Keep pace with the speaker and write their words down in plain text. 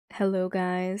Hello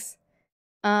guys.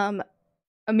 Um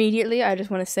Immediately I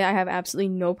just want to say I have absolutely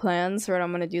no plans for what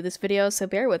I'm going to do this video, so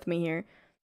bear with me here.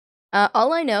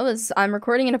 All I know is I'm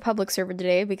recording in a public server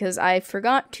today because I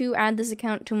forgot to add this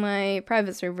account to my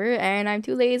private server and I'm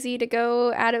too lazy to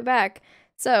go add it back.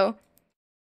 So,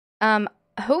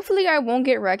 hopefully I won't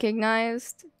get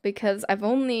recognized because I've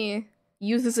only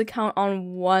used this account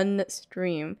on one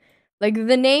stream. Like,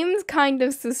 the name's kind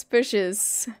of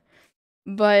suspicious,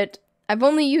 but I've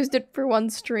only used it for one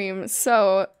stream,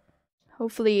 so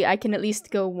hopefully I can at least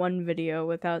go one video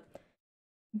without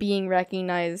being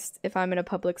recognized if I'm in a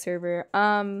public server.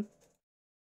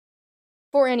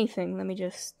 For anything, let me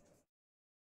just...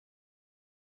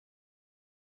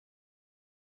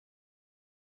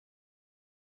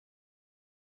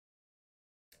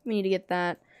 We need to get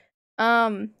that.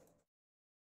 So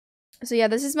yeah,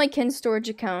 this is my Ken storage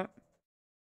account.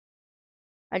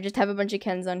 I just have a bunch of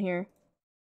Kens on here.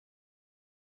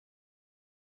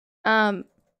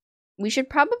 We should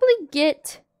probably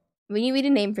get... We need a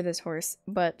name for this horse,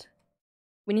 but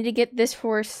we need to get this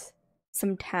horse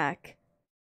some tack.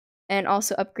 And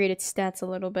also upgrade its stats a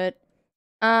little bit.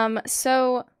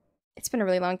 So it's been a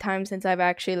really long time since I've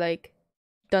actually, like,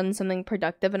 done something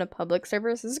productive in a public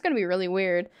server, so this is gonna be really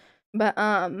weird. But,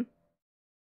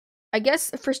 I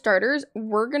guess for starters,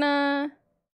 we're gonna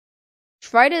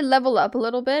try to level up a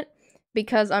little bit,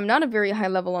 because I'm not a very high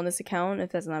level on this account,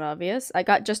 if that's not obvious. I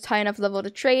got just high enough level to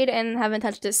trade and haven't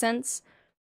touched it since.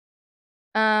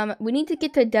 We need to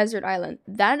get to Desert Island.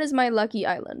 That is my lucky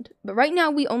island. But right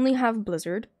now we only have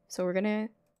Blizzard, so we're gonna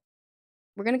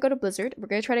go to Blizzard. We're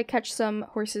gonna try to catch some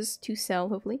horses to sell,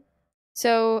 hopefully.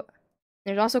 So,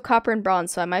 there's also copper and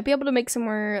bronze, so I might be able to make some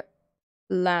more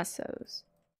lassos,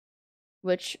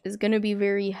 which is gonna be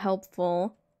very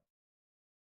helpful.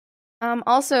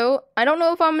 Also, I don't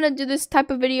know if I'm gonna do this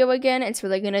type of video again. It's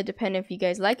really gonna depend if you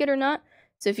guys like it or not.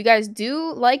 So if you guys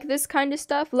do like this kind of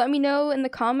stuff, let me know in the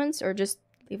comments, or just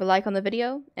leave a like on the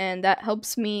video, and that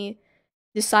helps me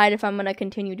decide if I'm gonna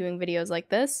continue doing videos like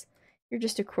this. You're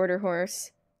just a quarter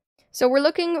horse. So we're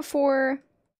looking for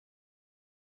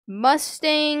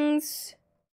Mustangs,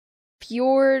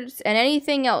 Fjords, and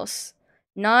anything else.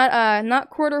 Not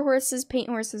quarter horses, paint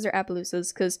horses, or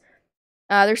Appaloosas, because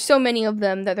there's so many of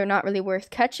them that they're not really worth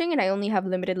catching, and I only have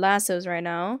limited lassos right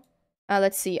now.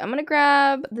 Let's see. I'm gonna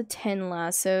grab the 10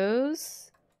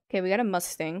 lassos. Okay, we got a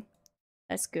Mustang.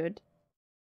 That's good.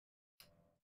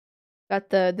 Got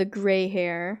the gray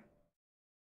hair.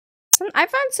 I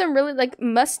found some really, like,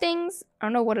 Mustangs. I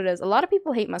don't know what it is. A lot of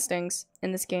people hate Mustangs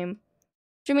in this game.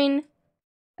 Which, I mean,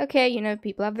 okay, you know,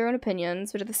 people have their own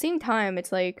opinions, but at the same time,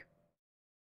 it's like,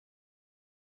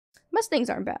 Mustangs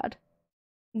aren't bad.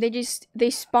 They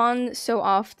spawn so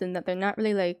often that they're not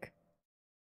really, like,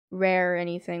 rare or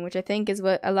anything, which I think is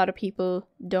what a lot of people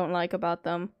don't like about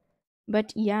them.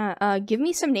 But yeah, give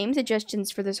me some name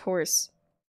suggestions for this horse.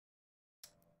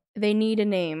 They need a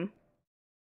name.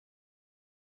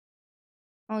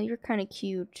 Oh, you're kind of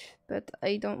cute, but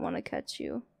I don't want to catch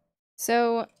you.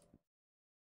 So,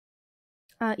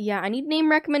 yeah, I need name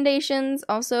recommendations.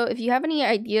 Also, if you have any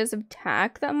ideas of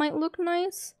tack that might look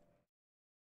nice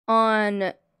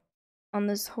on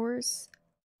this horse,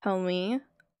 tell me.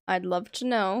 I'd love to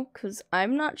know, because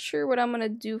I'm not sure what I'm gonna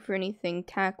do for anything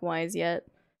tack-wise yet.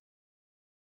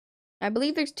 I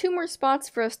believe there's 2 more spots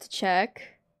for us to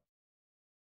check.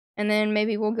 And then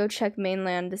maybe we'll go check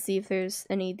mainland to see if there's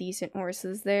any decent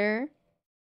horses there.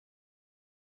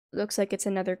 Looks like it's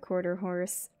another quarter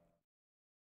horse.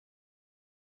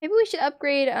 Maybe we should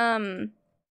upgrade,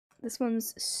 this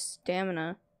one's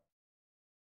stamina.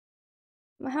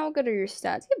 How good are your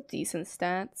stats? You have decent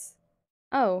stats.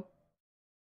 Oh.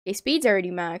 Okay, speed's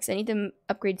already max. I need to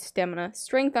upgrade stamina.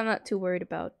 Strength I'm not too worried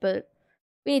about, but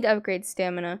we need to upgrade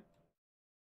stamina.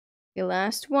 Okay,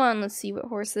 last one. Let's see what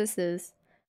horse this is.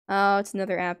 Oh, it's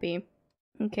another Appy.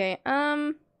 Okay,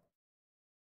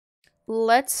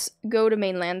 let's go to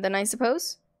mainland then, I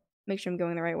suppose. Make sure I'm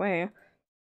going the right way.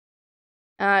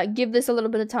 Give this a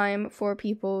little bit of time for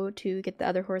people to get the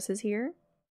other horses here.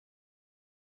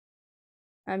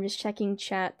 I'm just checking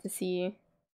chat to see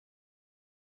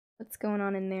what's going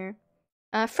on in there.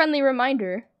 Friendly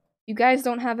reminder, if you guys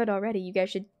don't have it already, you guys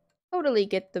should totally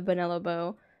get the vanilla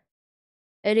bow.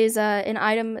 It is an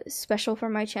item special for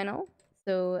my channel,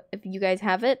 so if you guys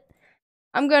have it,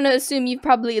 I'm gonna assume you've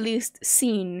probably at least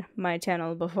seen my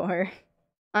channel before.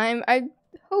 I'm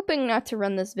hoping not to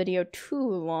run this video too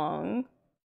long,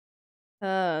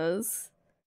 because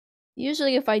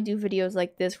usually if I do videos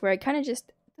like this where I kind of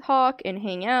just talk and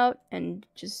hang out and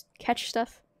just catch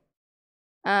stuff,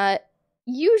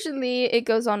 usually it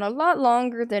goes on a lot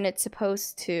longer than it's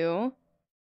supposed to.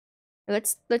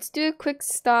 Let's do a quick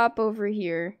stop over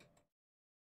here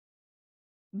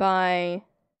by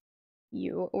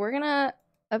you. We're gonna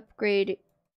upgrade.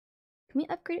 Can we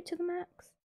upgrade it to the max?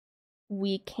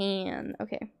 We can.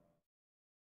 Okay.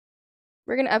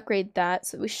 We're gonna upgrade that,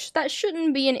 so that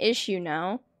shouldn't be an issue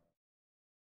now.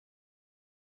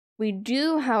 We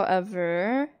do,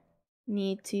 however,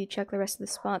 need to check the rest of the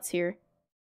spots here.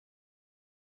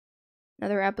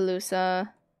 Another Appaloosa.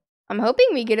 I'm hoping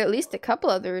we get at least a couple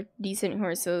other decent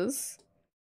horses.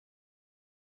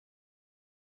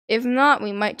 If not,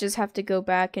 we might just have to go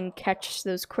back and catch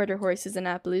those quarter horses and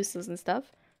Appaloosas and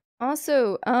stuff.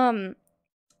 Also,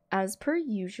 as per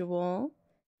usual,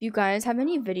 if you guys have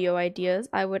any video ideas,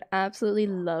 I would absolutely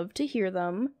love to hear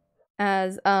them.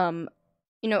 As,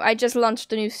 you know, I just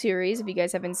launched a new series, if you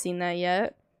guys haven't seen that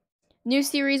yet. New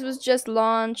series was just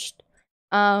launched,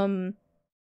 and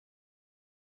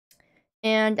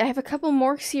I have a couple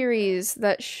more series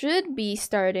that should be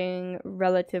starting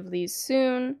relatively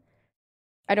soon.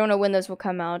 I don't know when those will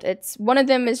come out. One of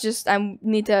them is just I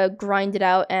need to grind it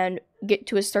out and get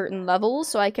to a certain level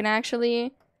so I can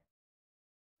actually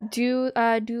do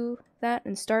that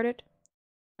and start it.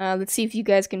 Let's see if you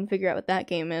guys can figure out what that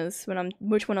game is,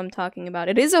 which one I'm talking about.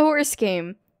 It is a horse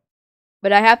game,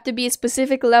 but I have to be a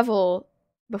specific level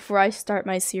before I start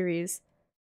my series.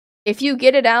 If you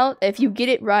get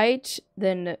it right,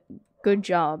 then good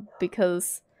job,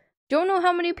 because don't know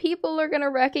how many people are gonna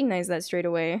recognize that straight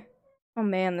away. Oh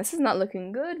man, this is not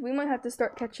looking good. We might have to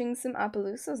start catching some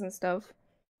Appaloosas and stuff.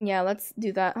 Yeah, let's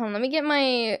do that. Hold on, let me get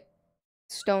my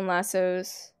stone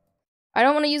lassos. I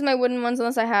don't want to use my wooden ones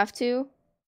unless I have to.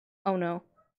 Oh no.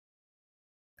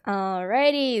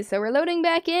 Alrighty, so we're loading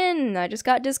back in. I just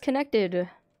got disconnected.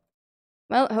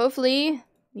 Well, hopefully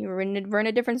we're in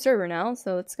a different server now,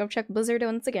 so let's go check Blizzard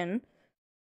once again.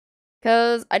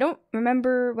 Because I don't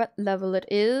remember what level it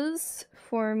is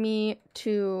for me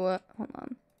to... Hold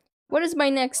on. What is my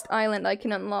next island I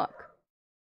can unlock?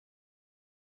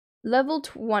 Level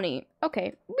 20.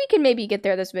 Okay, we can maybe get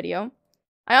there this video.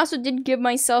 I also did give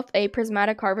myself a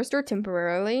prismatic harvester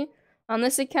temporarily on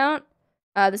this account.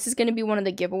 This is going to be one of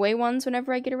the giveaway ones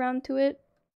whenever I get around to it.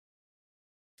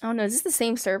 Oh no, is this the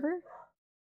same server?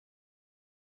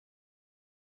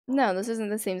 No, this isn't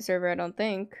the same server, I don't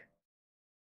think.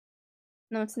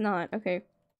 No, it's not. Okay.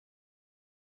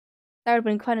 That would have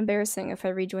been quite embarrassing if I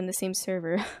rejoined the same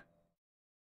server.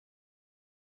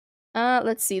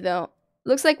 Let's see though.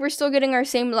 Looks like we're still getting our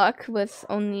same luck with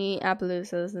only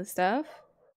Appaloosas and stuff.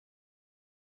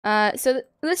 So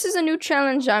this is a new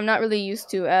challenge I'm not really used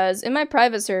to, as in my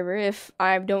private server, if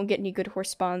I don't get any good horse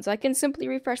spawns, I can simply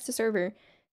refresh the server.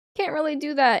 Can't really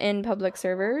do that in public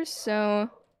servers, so...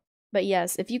 But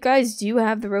yes, if you guys do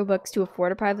have the Robux to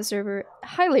afford a private server,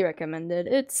 highly recommended.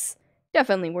 It's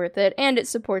definitely worth it, and it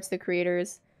supports the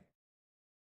creators.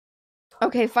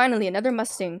 Okay, finally, another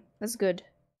Mustang. That's good.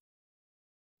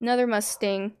 Another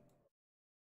Mustang.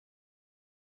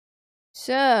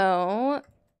 So,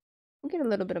 we'll get a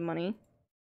little bit of money.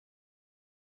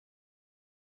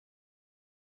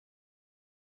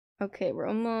 Okay, we're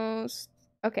almost...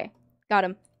 Okay, got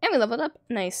him. And we leveled up.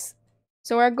 Nice.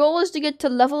 So our goal is to get to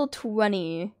level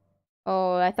 20.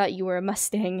 Oh, I thought you were a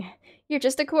Mustang. You're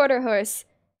just a quarter horse.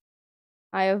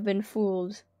 I have been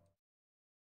fooled.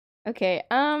 Okay,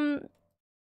 so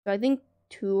I think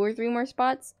 2 or 3 more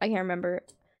spots? I can't remember.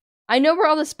 I know where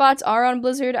all the spots are on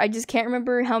Blizzard, I just can't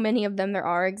remember how many of them there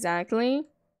are exactly.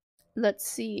 Let's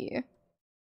see.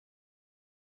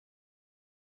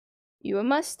 You a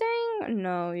Mustang?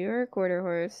 No, you're a quarter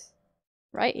horse.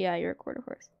 Right? Yeah, you're a quarter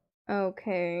horse.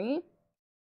 Okay.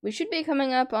 We should be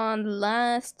coming up on the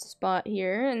last spot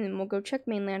here, and then we'll go check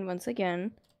mainland once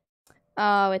again.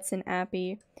 Oh, it's an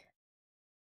Appy.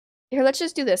 Here, let's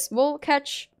just do this. We'll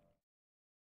catch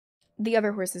the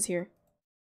other horses here.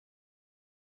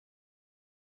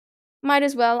 Might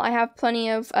as well. I have plenty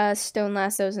of stone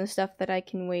lassos and stuff that I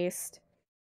can waste.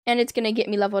 And it's gonna get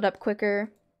me leveled up quicker.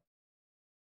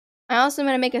 I also am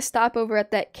gonna make a stop over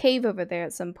at that cave over there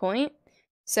at some point.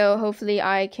 So hopefully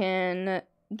I can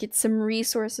get some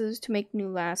resources to make new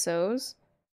lassos.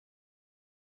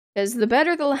 Because the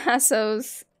better the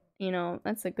lassos, you know,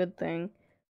 that's a good thing.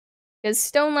 Because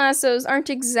stone lassos aren't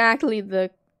exactly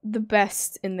the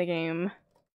best in the game.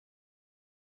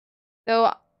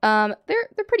 Though, they're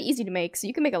pretty easy to make, so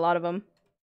you can make a lot of them.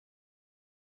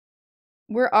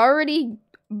 We're already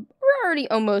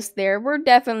almost there. We're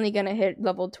definitely gonna hit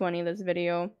level 20 this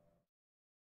video.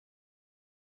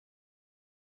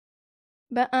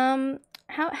 But, how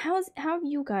have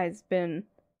you guys been?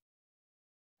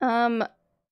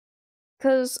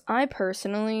 Because I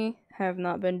personally have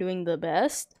not been doing the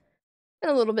best. been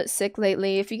a little bit sick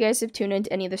lately. If you guys have tuned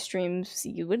into any of the streams,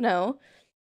 you would know.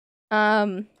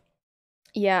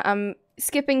 Yeah, I'm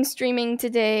skipping streaming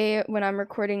today when I'm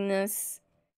recording this.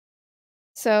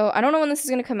 So, I don't know when this is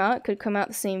gonna come out. It could come out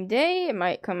the same day, it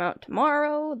might come out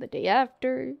tomorrow, the day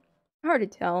after. Hard to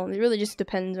tell. It really just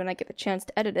depends when I get the chance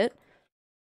to edit it.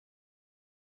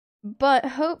 But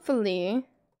hopefully,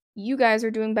 you guys are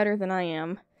doing better than I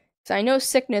am. So I know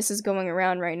sickness is going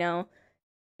around right now. I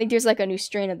think there's like a new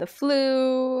strain of the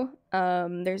flu.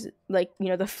 There's like,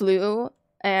 the flu.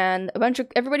 And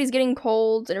everybody's getting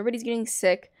colds and everybody's getting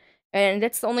sick. And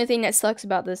that's the only thing that sucks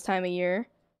about this time of year.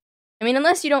 I mean,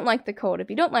 unless you don't like the cold.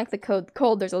 If you don't like the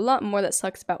cold, there's a lot more that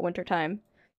sucks about wintertime.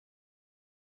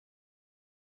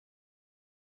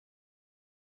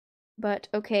 But,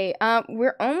 okay,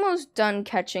 we're almost done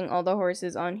catching all the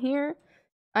horses on here.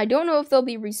 I don't know if they'll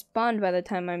be respawned by the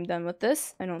time I'm done with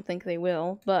this. I don't think they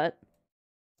will, but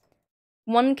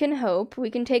one can hope. We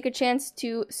can take a chance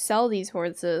to sell these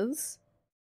horses.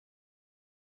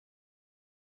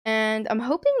 And I'm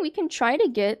hoping we can try to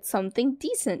get something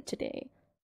decent today.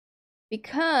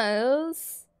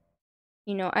 Because,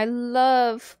 I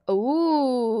love...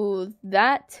 Ooh,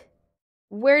 that...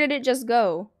 Where did it just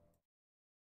go?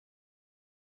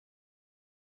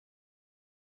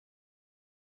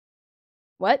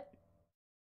 What?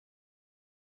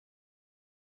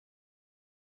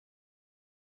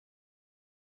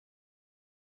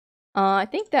 I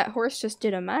think that horse just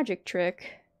did a magic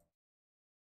trick.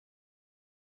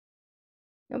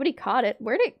 Nobody caught it.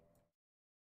 Where'd it...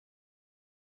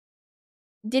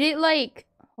 Did it, like...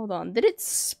 Hold on. Did it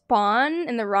spawn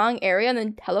in the wrong area and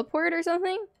then teleport or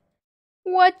something?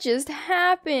 What just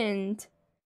happened?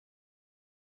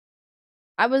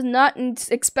 I was not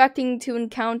expecting to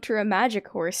encounter a magic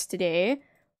horse today.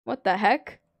 What the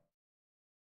heck?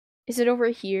 Is it over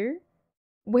here?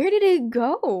 Where did it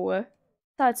go?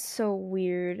 That's so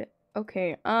weird.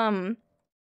 Okay,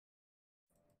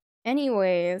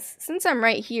 anyways, since I'm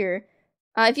right here,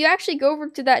 if you actually go over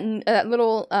to that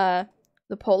little,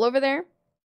 the pole over there,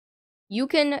 you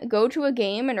can go to a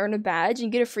game and earn a badge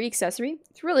and get a free accessory.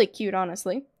 It's really cute,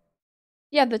 honestly. If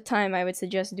you have the time, I would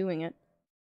suggest doing it.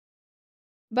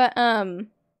 But, I'm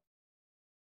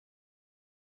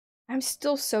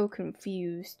still so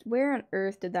confused. Where on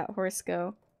earth did that horse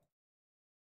go?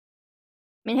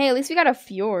 I mean, hey, at least we got a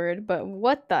fjord, but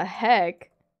what the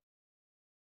heck?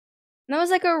 And that was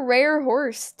like a rare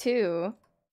horse, too.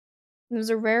 It was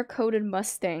a rare coated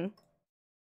Mustang.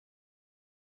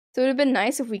 So it would have been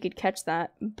nice if we could catch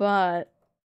that, but...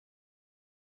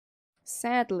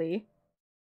 Sadly.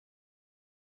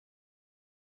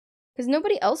 Because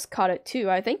nobody else caught it, too.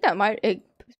 I think that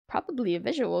probably a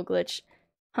visual glitch.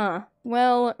 Huh.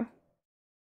 Well...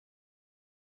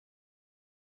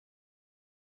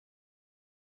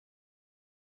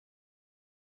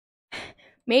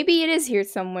 Maybe it is here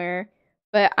somewhere,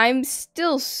 but I'm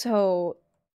still so...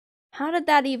 How did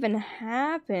that even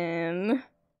happen?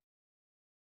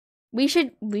 We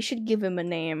should give him a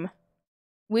name.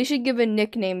 We should give a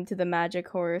nickname to the magic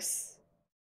horse.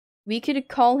 We could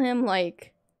call him,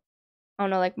 like... I don't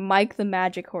know, like Mike the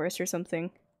Magic Horse or something.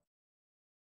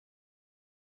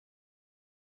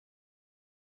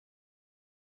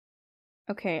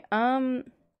 Okay,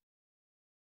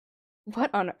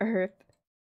 what on earth?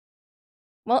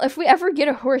 Well, if we ever get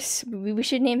a horse, we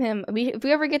should name him... If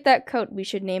we ever get that coat, we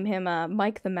should name him,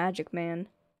 Mike the Magic Man.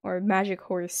 Or Magic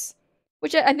Horse.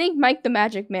 Which I think Mike the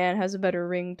Magic Man has a better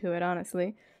ring to it,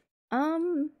 honestly.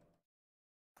 Oh,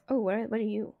 what are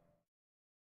you?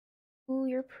 Ooh,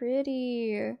 you're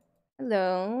pretty.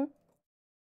 Hello.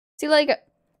 See, like,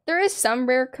 there is some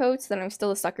rare coats that I'm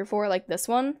still a sucker for, like this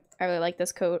one. I really like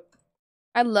this coat.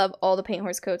 I love all the paint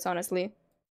horse coats, honestly.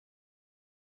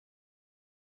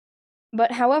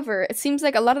 But however, it seems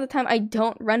like a lot of the time I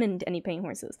don't run into any paint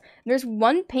horses. There's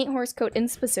one paint horse coat in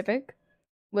specific,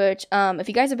 which, if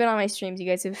you guys have been on my streams, you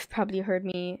guys have probably heard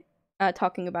me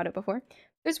talking about it before.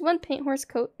 There's one paint horse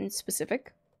coat in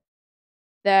specific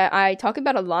that I talk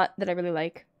about a lot that I really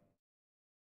like.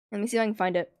 Let me see if I can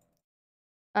find it.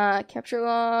 Capture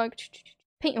log.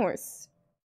 Paint horse.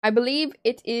 I believe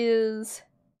it is...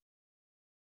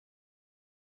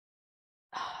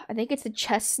 I think it's the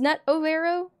Chestnut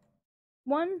Overo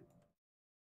one.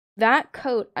 That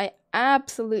coat, I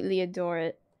absolutely adore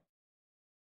it.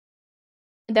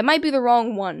 That might be the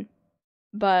wrong one,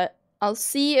 but I'll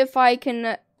see if I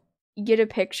can get a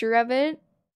picture of it.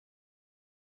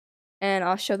 And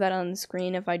I'll show that on the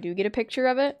screen if I do get a picture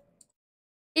of it.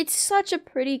 It's such a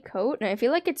pretty coat, and I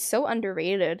feel like it's so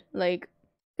underrated. Like,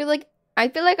 I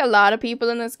feel like a lot of people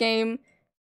in this game,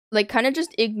 like, kind of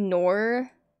just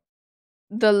ignore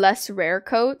the less rare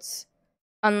coats,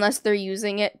 unless they're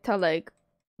using it to like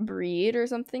breed or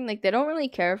something. Like they don't really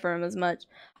care for them as much.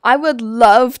 I would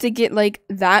love to get like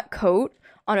that coat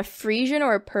on a Frisian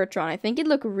or a Percheron. I think it'd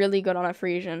look really good on a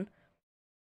Frisian.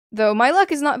 Though my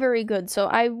luck is not very good, so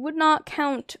I would not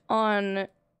count on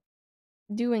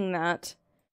doing that.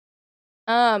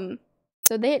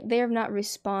 So they have not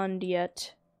respawned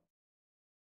yet.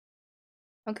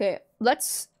 Okay, let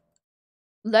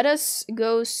us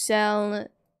go sell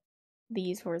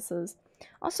these horses.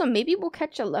 Also, maybe we'll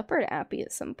catch a leopard appy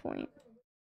at some point.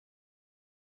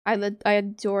 I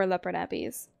adore leopard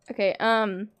appies. Okay,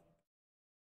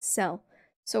 sell.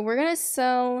 So we're gonna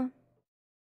sell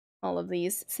all of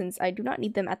these since I do not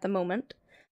need them at the moment.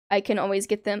 I can always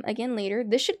get them again later.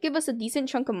 This should give us a decent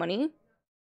chunk of money.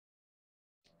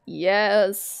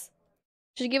 Yes.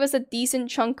 Should give us a decent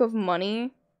chunk of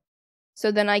money.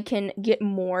 So then I can get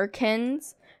more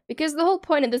Kens. Because the whole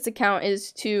point of this account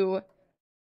is to,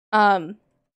 you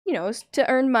know, to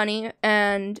earn money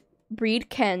and breed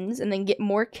Kens and then get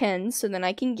more Kens so then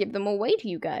I can give them away to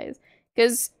you guys.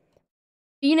 Because,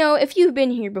 you know, if you've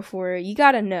been here before, you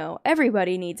gotta know,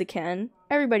 everybody needs a Ken.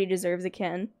 Everybody deserves a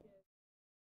Ken.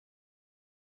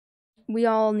 We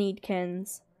all need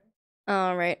Kens.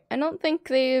 Alright, I don't think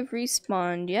they've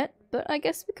respawned yet, but I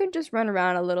guess we could just run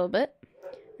around a little bit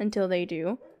until they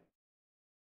do.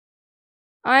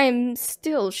 I'm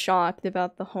still shocked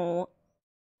about the whole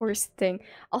horse thing.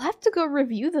 I'll have to go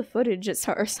review the footage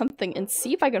or something and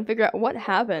see if I can figure out what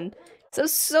happened.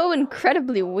 So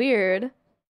incredibly weird.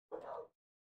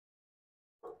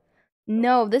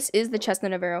 No, this is the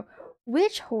Chestnut Navarro.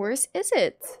 Which horse is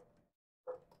it?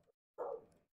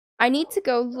 I need to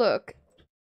go look.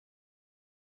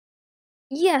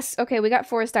 Yes, okay, we got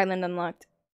Forest Island unlocked.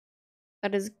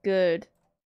 That is good.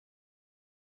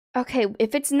 Okay,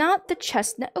 if it's not the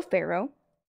Chestnut Navarro,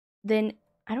 then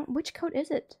I don't. Which coat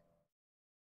is it?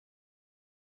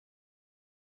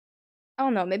 I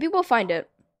don't know. Maybe we'll find it.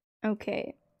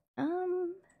 Okay.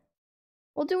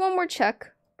 We'll do one more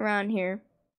check around here.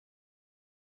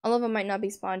 All of them might not be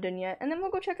spawned in yet, and then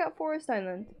we'll go check out Forest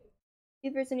Island. See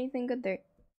if there's anything good there.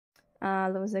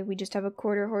 Looks like we just have a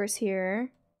quarter horse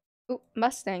here. Ooh,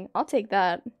 Mustang. I'll take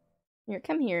that. Here,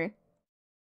 come here.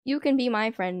 You can be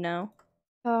my friend now.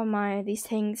 Oh my, these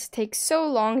things take so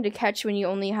long to catch when you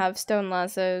only have stone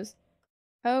lassos.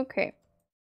 Okay.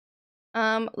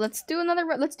 Let's do a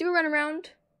run around.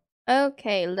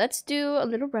 Okay, let's do a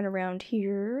little run around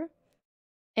here.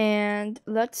 And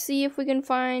let's see if we can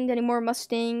find any more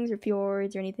Mustangs or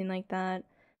Fjords or anything like that.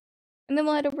 And then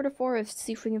we'll head over to Forest to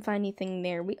see if we can find anything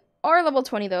there. We are level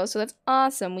 20 though, so that's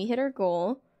awesome. We hit our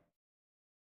goal.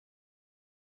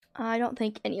 I don't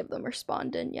think any of them are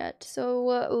spawned in yet. So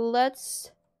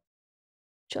let's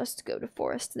just go to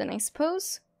Forest then, I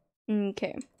suppose.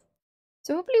 Okay.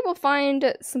 So hopefully we'll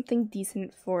find something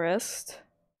decent Forest.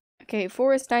 Okay,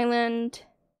 Forest Island.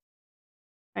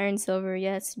 Iron Silver,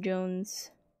 yes,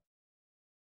 Jones.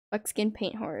 Buckskin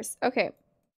Paint Horse. Okay. I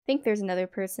think there's another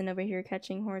person over here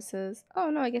catching horses. Oh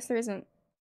no, I guess there isn't.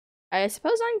 I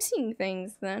suppose I'm seeing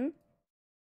things then.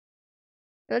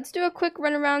 Let's do a quick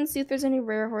run around, see if there's any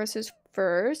rare horses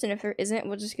first, and if there isn't,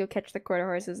 we'll just go catch the quarter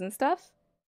horses and stuff.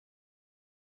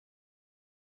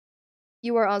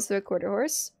 You are also a quarter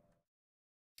horse.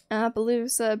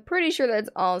 Appaloosa, pretty sure that's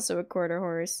also a quarter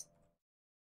horse.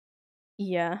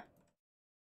 Yeah.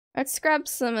 Let's grab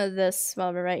some of this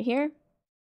while we're right here.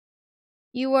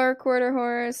 You are a quarter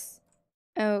horse.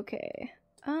 Okay.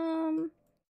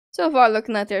 So far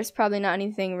looking like there's probably not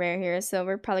anything rare here, so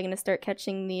we're probably gonna start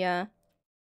catching the,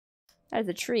 that is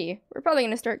a tree. We're probably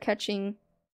gonna start catching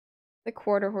the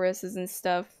quarter horses and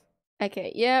stuff.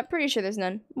 Okay, yeah, pretty sure there's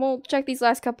none. We'll check these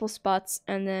last couple spots,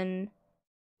 and then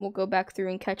we'll go back through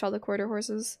and catch all the quarter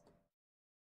horses.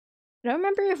 I don't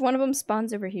remember if one of them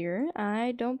spawns over here.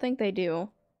 I don't think they do.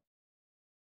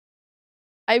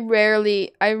 I'm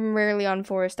rarely on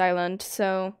Forest Island,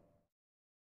 so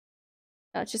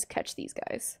let's just catch these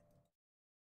guys.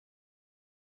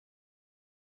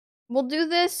 We'll do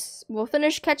this. We'll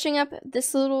finish catching up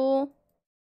this little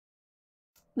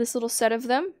set of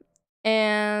them,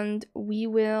 and we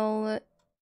will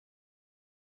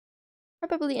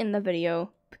probably end the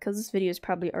video because this video is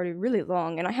probably already really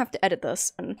long, and I have to edit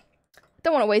this, and I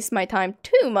don't want to waste my time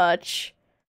too much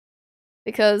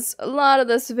because a lot of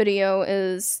this video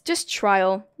is just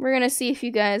trial. We're gonna see if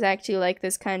you guys actually like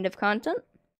this kind of content.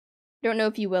 Don't know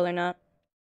if you will or not.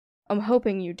 I'm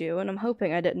hoping you do, and I'm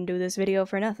hoping I didn't do this video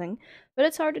for nothing, but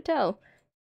it's hard to tell.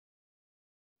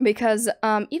 Because,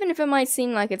 even if it might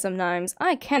seem like it sometimes,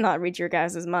 I cannot read your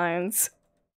guys' minds.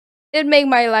 It'd make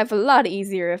my life a lot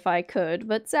easier if I could,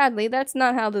 but sadly, that's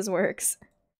not how this works.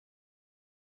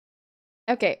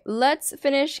 Okay, let's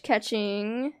finish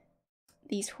catching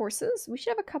these horses. We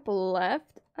should have a couple left.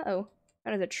 Uh-oh,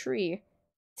 that is a tree.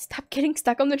 Stop getting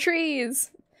stuck on the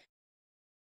trees!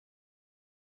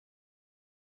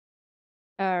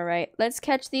 Alright, let's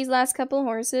catch these last couple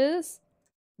horses.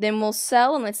 Then we'll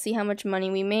sell and let's see how much money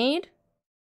we made.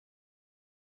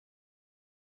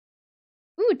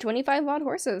 Ooh, 25 wild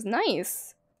horses.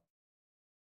 Nice.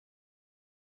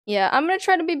 Yeah, I'm gonna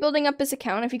try to be building up this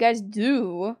account. If you guys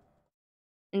do,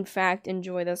 in fact,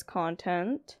 enjoy this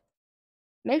content,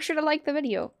 make sure to like the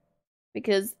video,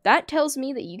 because that tells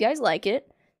me that you guys like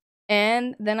it,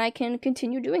 and then I can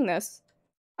continue doing this.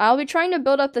 I'll be trying to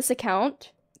build up this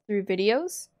account through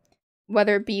videos,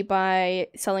 whether it be by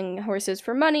selling horses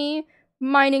for money,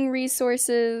 mining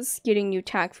resources, getting new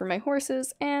tack for my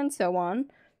horses, and so on.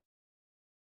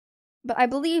 But I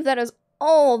believe that is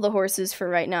all the horses for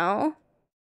right now.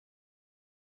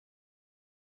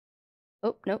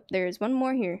 Oh, nope, there's one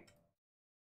more here.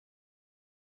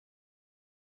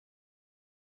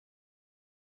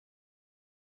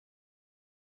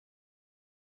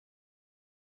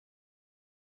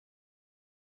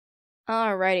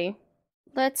 Alrighty,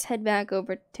 let's head back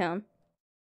over to town.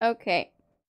 Okay.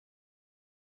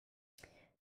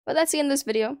 But that's the end of this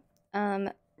video.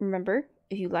 Remember,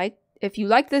 if you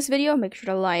like this video, make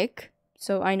sure to like,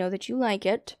 so I know that you like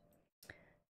it.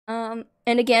 And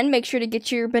again, make sure to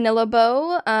get your vanilla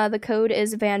bow. The code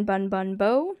is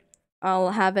vanbunbunbow.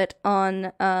 I'll have it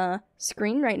on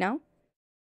screen right now.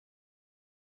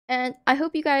 And I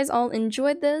hope you guys all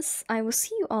enjoyed this. I will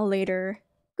see you all later.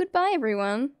 Goodbye,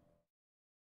 everyone.